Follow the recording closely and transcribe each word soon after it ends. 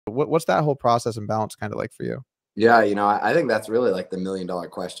What's that whole process and balance kind of like for you? Yeah, I think that's really like the $1,000,000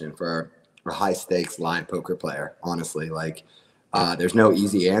 question for a high stakes live poker player, honestly. Like, there's no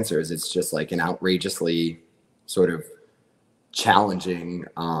easy answers. It's just like an outrageously sort of challenging,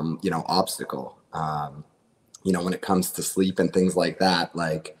 obstacle. When it comes to sleep and things like that,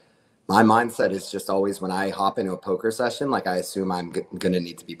 like my mindset is just always when I hop into a poker session, like I assume I'm going to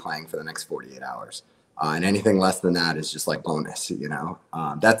need to be playing for the next 48 hours. And anything less than that is just like bonus,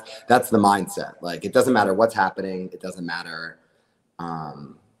 that's the mindset. Like, it doesn't matter what's happening. It doesn't matter.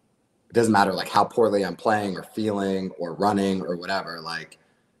 It doesn't matter like how poorly I'm playing or feeling or running or whatever. Like,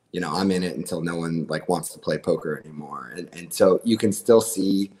 I'm in it until no one like wants to play poker anymore. And so you can still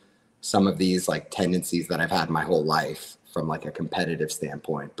see some of these like tendencies that I've had my whole life from like a competitive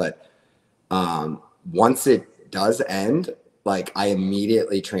standpoint. But once it does end, like I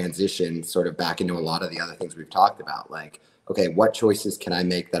immediately transition sort of back into a lot of the other things we've talked about. Like, okay, what choices can I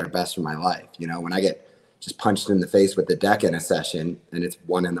make that are best for my life? When I get just punched in the face with the deck in a session and it's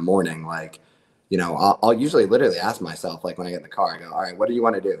 1 a.m, like, I'll usually literally ask myself, like when I get in the car, I go, all right, what do you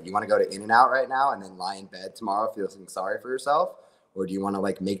want to do? You want to go to In-N-Out right now and then lie in bed tomorrow feeling sorry for yourself? Or do you want to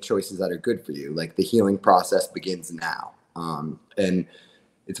like make choices that are good for you? Like the healing process begins now. And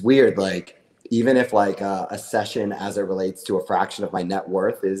it's weird, like, even if like a session as it relates to a fraction of my net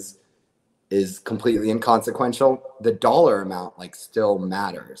worth is completely inconsequential, the dollar amount like still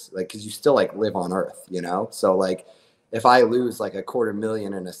matters, like, because you still like live on earth, so like if I lose like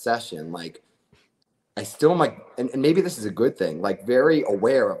 $250,000 in a session, like I still might, and maybe this is a good thing, like very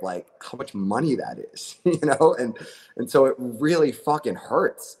aware of like how much money that is, and so it really fucking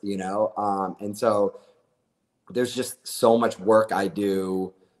hurts, and so there's just so much work I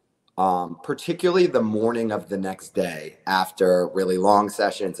do, particularly the morning of the next day after really long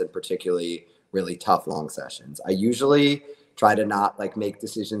sessions and particularly really tough long sessions. I usually try to not like make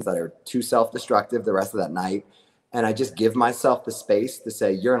decisions that are too self-destructive the rest of that night. And I just give myself the space to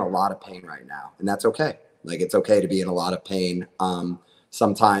say, you're in a lot of pain right now. And that's okay. Like, it's okay to be in a lot of pain,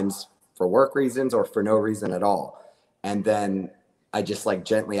 sometimes for work reasons or for no reason at all. And then I just like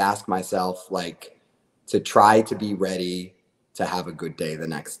gently ask myself, like, to try to be ready to have a good day the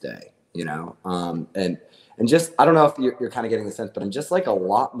next day, and just, I don't know if you're kind of getting the sense, but I'm just like a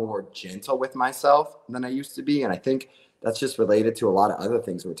lot more gentle with myself than I used to be. And I think that's just related to a lot of other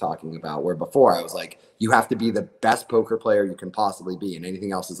things we're talking about, where before I was like, you have to be the best poker player you can possibly be and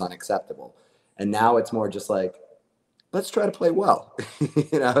anything else is unacceptable. And now it's more just like, let's try to play well.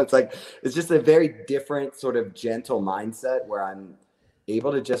 It's like, it's just a very different sort of gentle mindset where I'm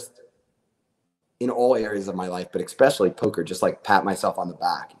able to just, in all areas of my life, but especially poker, just like pat myself on the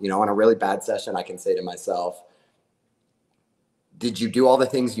back. On a really bad session, I can say to myself, did you do all the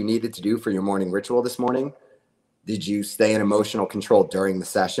things you needed to do for your morning ritual this morning? Did you stay in emotional control during the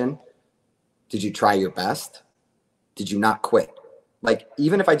session? Did you try your best? Did you not quit? Like,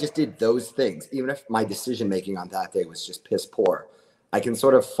 even if I just did those things, even if my decision-making on that day was just piss poor, I can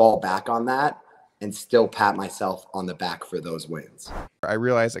sort of fall back on that and still pat myself on the back for those wins. I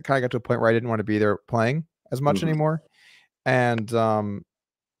realized I kind of got to a point where I didn't want to be there playing as much anymore. And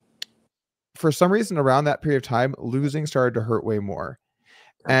for some reason around that period of time, losing started to hurt way more.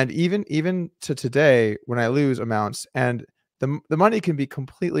 And even to today, when I lose amounts, and the money can be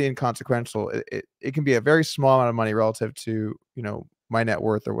completely inconsequential. It can be a very small amount of money relative to, my net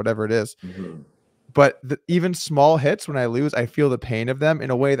worth or whatever it is. But even small hits, when I lose, I feel the pain of them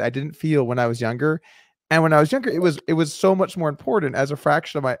in a way that I didn't feel when I was younger. And when I was younger, it was so much more important as a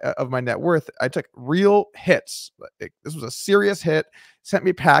fraction of my net worth. I took real hits. This was a serious hit, sent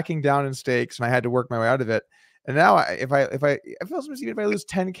me packing down in stakes, and I had to work my way out of it. And now if I feel sometimes, even if I lose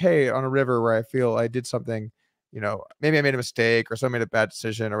 10K on a river where I feel I did something, maybe I made a mistake or someone made a bad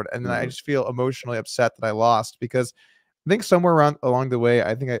decision, and then I just feel emotionally upset that I lost, because I think somewhere along the way,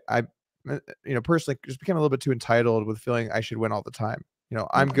 I think I personally just became a little bit too entitled with feeling I should win all the time.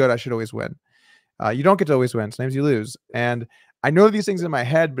 I'm good, I should always win. You don't get to always win. Sometimes you lose. And I know these things in my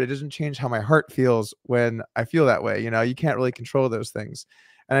head, but it doesn't change how my heart feels when I feel that way. You can't really control those things.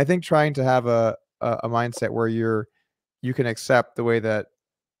 And I think trying to have a mindset where you can accept the way that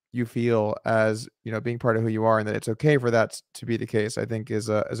you feel as, being part of who you are, and that it's okay for that to be the case, I think is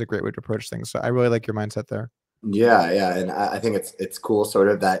a great way to approach things. So I really like your mindset there. Yeah. And I think it's cool sort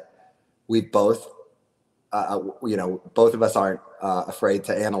of that we both, both of us aren't afraid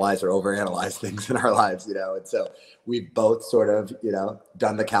to analyze or overanalyze things in our lives, and so we've both sort of,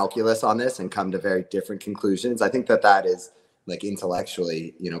 done the calculus on this and come to very different conclusions. I think that is like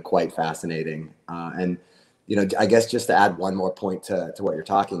intellectually, quite fascinating. And, I guess just to add one more point to what you're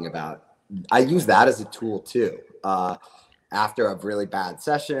talking about, I use that as a tool too. after a really bad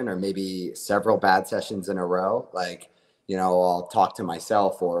session or maybe several bad sessions in a row, like, you know, I'll talk to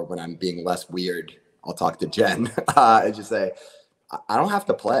myself, or when I'm being less weird, I'll talk to Jen and just say, I don't have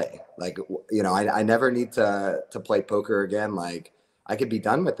to play. Like, you know, I never need to play poker again. Like, I could be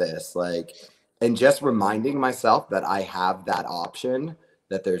done with this. Like, and just reminding myself that I have that option,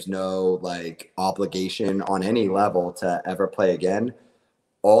 that there's no like obligation on any level to ever play again,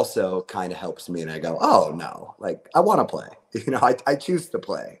 also kind of helps me. And I go, oh no, like I want to play, you know, I choose to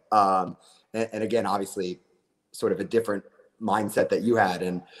play. And again, obviously sort of a different mindset that you had.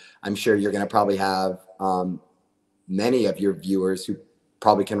 And I'm sure you're going to probably have many of your viewers who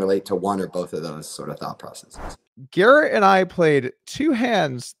probably can relate to one or both of those sort of thought processes. Garrett and I played two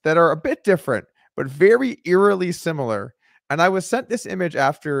hands that are a bit different, but very eerily similar. And I was sent this image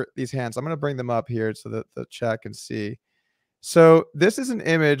after these hands. I'm going to bring them up here so that the chat can see. So this is an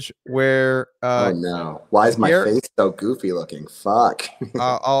image where oh no, why is my face so goofy looking? Fuck.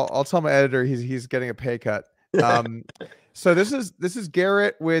 I'll tell my editor he's getting a pay cut. So this is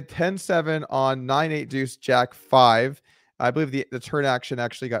Garrett with 10-7 on 9-8 deuce jack 5. I believe the turn action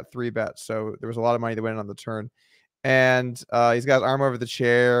actually got 3 bets, so there was a lot of money that went on the turn. And he's got his arm over the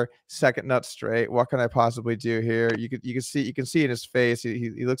chair, second nut straight. What can I possibly do here? You can see in his face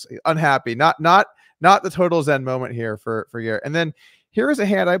he looks unhappy. Not the total Zen moment here for Garrett. And then here is a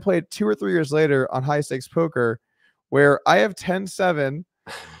hand I played 2 or 3 years later on high stakes poker, where I have 10-7,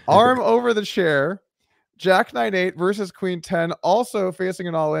 arm over the chair, Jack 9-8 versus Queen 10, also facing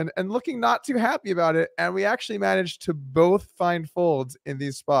an all-in and looking not too happy about it. And we actually managed to both find folds in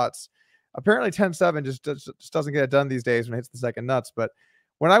these spots. Apparently 10-7 just doesn't get it done these days when it hits the second nuts. But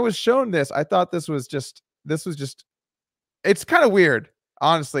when I was shown this, I thought this was just it's kind of weird.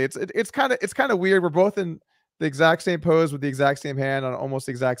 Honestly, it's kind of weird. We're both in the exact same pose with the exact same hand on almost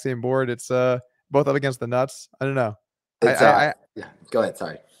the exact same board. It's both up against the nuts. I don't know. Yeah, go ahead.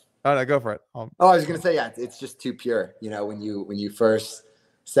 Sorry. Oh no, go for it. I was gonna say, yeah, it's just too pure. You know, when you first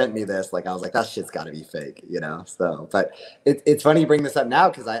sent me this, like I was like, that shit's got to be fake. You know, so but it's funny you bring this up now,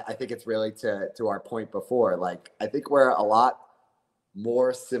 because I think it's really to our point before. Like, I think we're a lot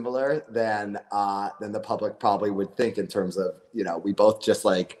more similar than the public probably would think, in terms of, you know, we both just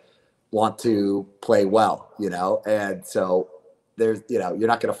like want to play well, you know, and so there's, you know, you're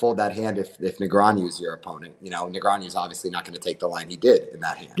not going to fold that hand if Negreanu's your opponent. You know, Negreanu's obviously not going to take the line he did in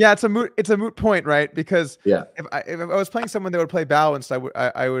that hand. Yeah, it's a moot point, right? Because yeah, if I was playing someone that would play balanced,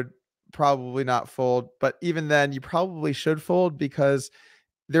 I would probably not fold. But even then, you probably should fold, because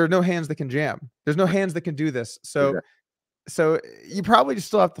there are no hands that can jam. There's no hands that can do this. So exactly. So you probably just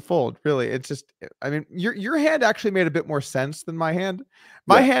still have to fold. Really, it's just, I mean, your hand actually made a bit more sense than my hand.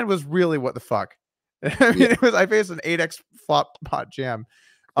 My hand was really what the fuck. I mean, I faced an 8x flop pot jam.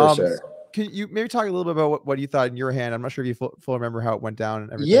 For sure. Can you maybe talk a little bit about what you thought in your hand? I'm not sure if you full remember how it went down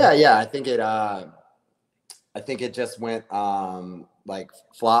and everything. Yeah. I think it just went like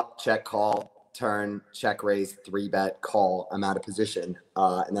flop, check, call, turn, check, raise, 3-bet, call. I'm out of position,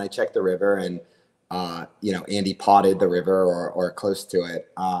 and then I checked the river, and you know, Andy potted the river or close to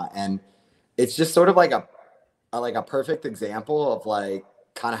it, and it's just sort of like a perfect example of like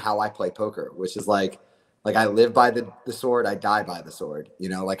kind of how I play poker, which is like I live by the sword, I die by the sword. You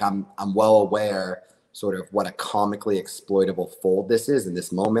know, like I'm well aware sort of what a comically exploitable fold this is in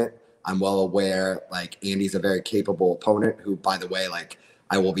this moment. I'm well aware like Andy's a very capable opponent who, by the way, like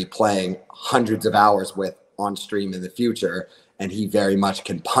I will be playing hundreds of hours with on stream in the future, and he very much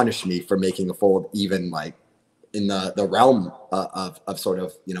can punish me for making a fold, even like in the realm of sort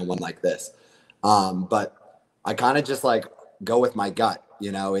of, you know, one like this. But I kind of just like go with my gut,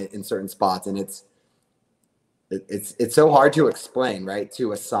 you know, in certain spots, and it's so hard to explain, right?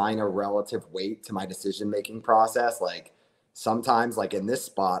 To assign a relative weight to my decision-making process. Like sometimes like in this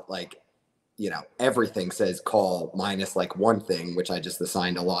spot, like, you know, everything says call minus like one thing, which I just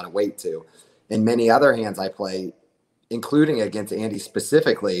assigned a lot of weight to. In many other hands I play, including against Andy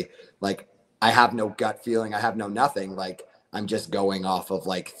specifically, like I have no gut feeling. I have no nothing. Like I'm just going off of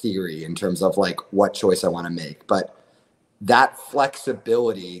like theory in terms of like what choice I want to make. But that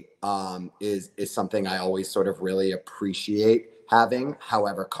flexibility is something I always sort of really appreciate having,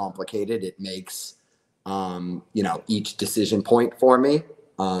 however complicated it makes, you know, each decision point for me.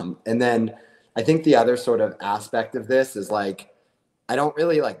 And then I think the other sort of aspect of this is like, I don't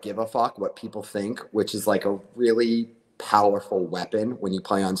really like give a fuck what people think, which is like a really powerful weapon when you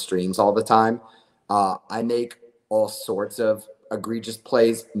play on streams all the time. I make all sorts of egregious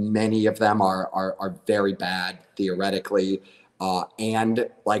plays. Many of them are very bad theoretically, and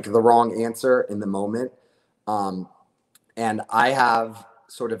like the wrong answer in the moment. And I have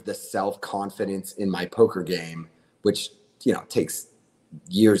sort of the self-confidence in my poker game, which takes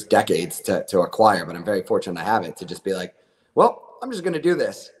years, decades to acquire, but I'm very fortunate to have it, to just be like, well, I'm just going to do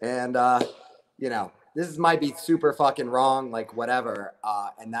this. And, this might be super fucking wrong, like whatever.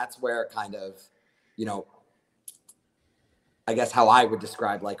 And that's where kind of, I guess how I would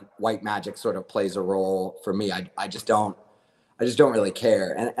describe like white magic sort of plays a role for me. I just don't really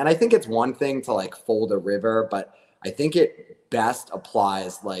care. And I think it's one thing to like fold a river, but I think it best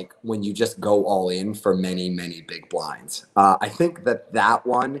applies like when you just go all in for many, many big blinds. I think that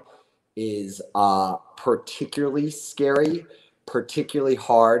one is particularly scary, particularly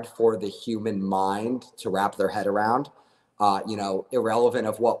hard for the human mind to wrap their head around. Irrelevant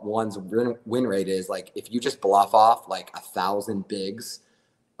of what one's win rate is, like if you just bluff off like 1,000 bigs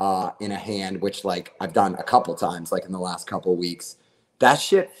in a hand, which like I've done a couple times, like in the last couple of weeks, that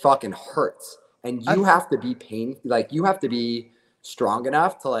shit fucking hurts. And you have to be you have to be strong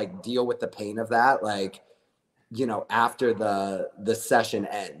enough to like deal with the pain of that, like, after the session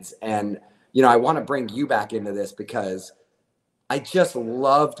ends. And, I want to bring you back into this because I just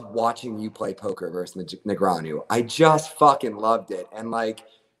loved watching you play poker versus Negreanu. I just fucking loved it. And like,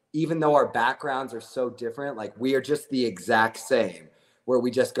 even though our backgrounds are so different, like we are just the exact same, where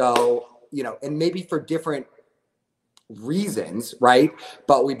we just go, and maybe for different reasons, right?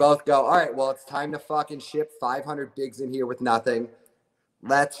 But we both go, all right, well, it's time to fucking ship 500 bigs in here with nothing.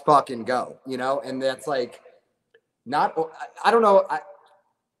 Let's fucking go, And that's like, I don't know.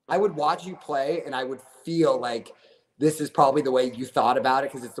 I would watch you play and I would feel like this is probably the way you thought about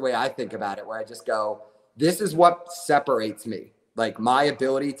it, because it's the way I think about it, where I just go, this is what separates me. Like my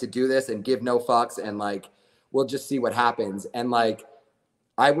ability to do this and give no fucks, and like, we'll just see what happens. And like,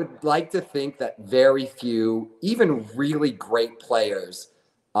 I would like to think that very few, even really great players,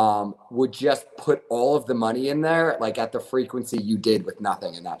 would just put all of the money in there, like at the frequency you did with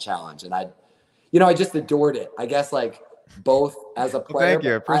nothing in that challenge. And I just adored it. I guess like both as a player, thank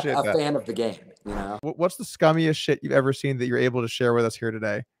you. I appreciate a that. fan of the game, What's the scummiest shit you've ever seen that you're able to share with us here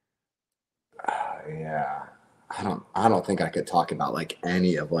today? Yeah. I don't think I could talk about like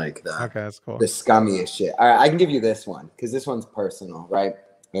any of like the that's cool. The scummiest shit. All right, I can give you this one because this one's personal, right?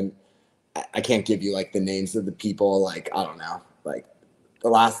 And I can't give you like the names of the people. Like I don't know. Like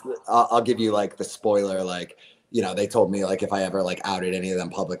I'll give you like the spoiler. Like they told me like if I ever like outed any of them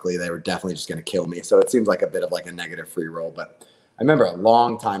publicly, they were definitely just gonna kill me. So it seems like a bit of like a negative free roll. But I remember a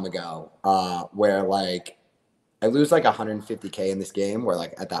long time ago where like I lose like 150K in this game, where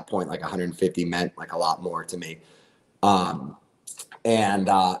like at that point, like 150 meant like a lot more to me. And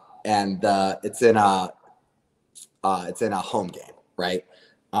it's in a home game, right?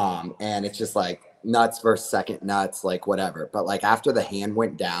 And it's just like nuts versus second nuts, like whatever. But like after the hand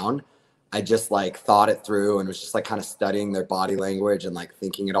went down, I just like thought it through and was just like kind of studying their body language and like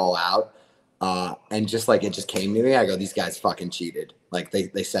thinking it all out. And just like, it just came to me. I go, these guys fucking cheated. Like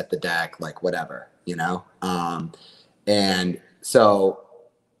they set the deck, like whatever, and so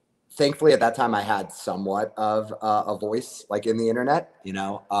thankfully at that time I had somewhat of a voice like in the internet,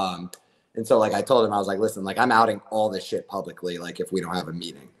 and so like I told him, I was like, listen, like I'm outing all this shit publicly, like if we don't have a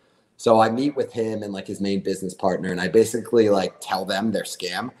meeting. So I meet with him and like his main business partner, and I basically like tell them their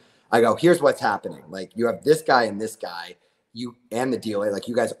scam. I go, here's what's happening. Like you have this guy and this guy, you and the dealer, like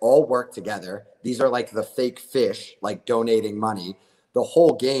you guys all work together. These are like the fake fish, like donating money. The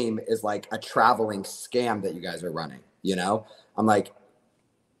whole game is like a traveling scam that you guys are running, I'm like,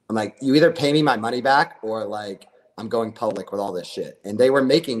 you either pay me my money back or like I'm going public with all this shit. And they were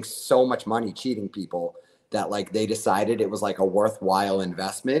making so much money cheating people that like they decided it was like a worthwhile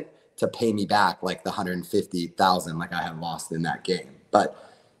investment to pay me back like the 150,000 like I had lost in that game. But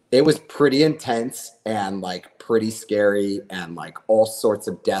it was pretty intense and like pretty scary, and like all sorts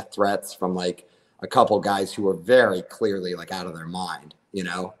of death threats from like a couple guys who were very clearly like out of their mind,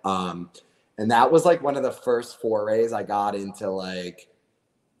 and that was like one of the first forays I got into like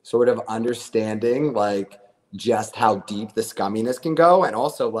sort of understanding like just how deep the scumminess can go, and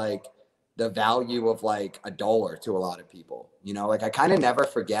also like the value of like $1 to a lot of people, like I kind of never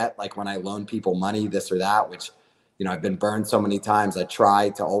forget like when I loan people money, this or that, which, I've been burned so many times. I try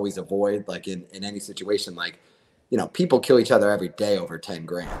to always avoid like in any situation, like, people kill each other every day over 10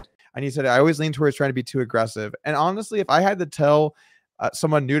 grand. And you said, I always lean towards trying to be too aggressive. And honestly, if I had to tell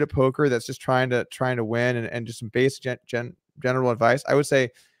someone new to poker that's just trying to win and just some basic general advice, I would say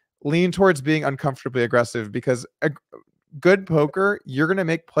lean towards being uncomfortably aggressive, because a good poker, you're going to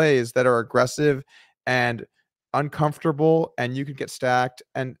make plays that are aggressive and uncomfortable, and you could get stacked.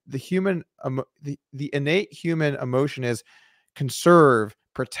 And the innate human emotion is conserve,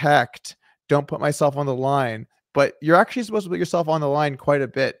 protect, don't put myself on the line. but you're actually supposed to put yourself on the line quite a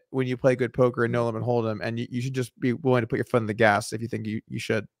bit when you play good poker and no limit hold'em, and you should just be willing to put your foot on the gas if you think you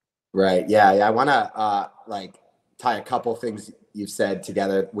should. Right. Yeah. I want to like tie a couple things you've said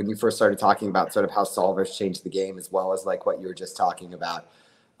together when you first started talking about sort of how solvers changed the game, as well as like what you were just talking about.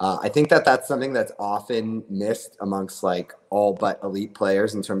 I think that that's something that's often missed amongst like all but elite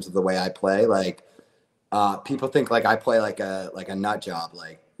players in terms of the way I play. Like people think like I play like a nut job.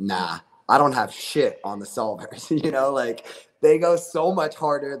 Like, nah, I don't have shit on the solvers, you know, like they go so much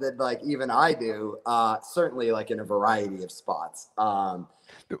harder than like even I do, certainly like in a variety of spots.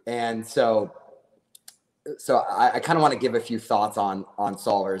 And so I kind of want to give a few thoughts on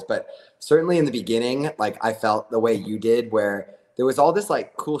solvers, but certainly in the beginning, like I felt the way you did, where there was all this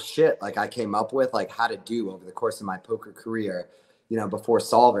like cool shit like I came up with like how to do over the course of my poker career, you know, before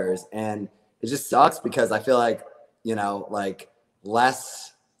solvers. And it just sucks because I feel like, you know, like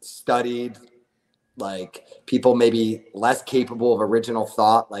less studied, like people maybe less capable of original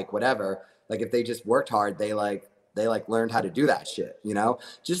thought, like whatever, like if they just worked hard, they learned how to do that shit, you know,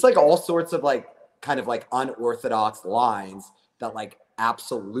 just like all sorts of like kind of like unorthodox lines that like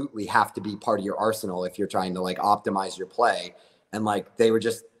absolutely have to be part of your arsenal if you're trying to like optimize your play. And like they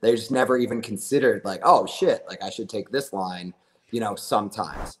just never even considered like, oh shit, like I should take this line, you know,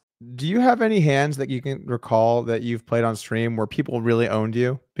 sometimes. Do you have any hands that you can recall that you've played on stream where people really owned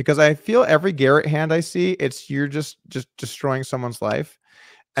you? Because I feel every Garrett hand I see, it's you're just destroying someone's life.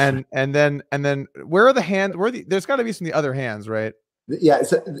 And then where are the hands? There's got to be some of the other hands, right? Yeah,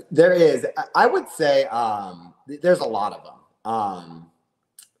 so there is. I would say there's a lot of them.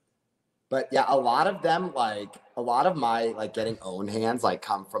 But yeah, a lot of them, like a lot of my like getting owned hands like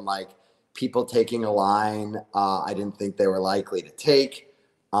come from like people taking a line I didn't think they were likely to take.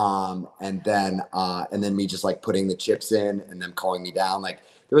 And then me just like putting the chips in and them calling me down. Like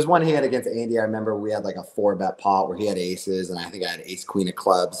there was one hand against Andy. I remember we had like a 4-bet pot where he had aces and I think I had ace queen of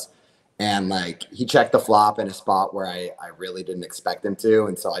clubs. And like he checked the flop in a spot where I really didn't expect him to.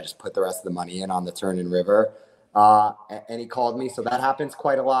 And so I just put the rest of the money in on the turn and river. And he called me. So that happens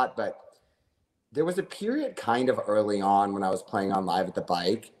quite a lot. But there was a period kind of early on when I was playing on Live at the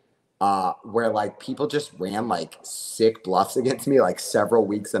Bike where like people just ran like sick bluffs against me like several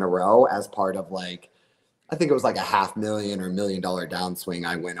weeks in a row as part of like, I think it was like a $500,000 or $1 million downswing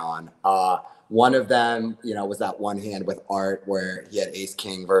I went on. One of them, you know, was that one hand with Art where he had ace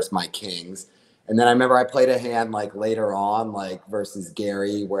king versus my kings. And then I remember I played a hand like later on, like versus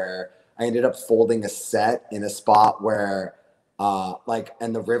Gary, where I ended up folding a set in a spot where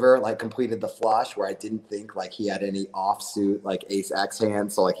and the river like completed the flush where I didn't think like he had any offsuit like ace X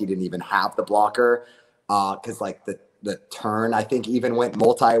hand. So like he didn't even have the blocker because like the turn I think even went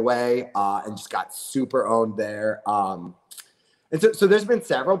multi-way and just got super owned there. And so there's been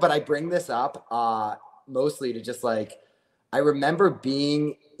several, but I bring this up mostly to just like, I remember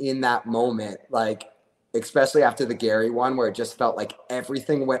being in that moment, like, especially after the Gary one, where it just felt like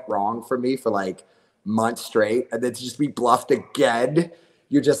everything went wrong for me for like months straight. And then to just be bluffed again,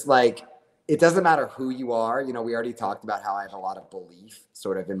 you're just like, it doesn't matter who you are. You know, we already talked about how I have a lot of belief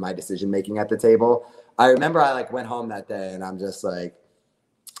sort of in my decision-making at the table. I remember I like went home that day and I'm just like,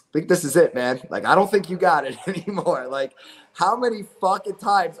 I think this is it, man. Like, I don't think you got it anymore. Like, how many fucking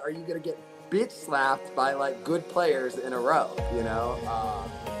times are you going to get bitch slapped by like good players in a row, you know?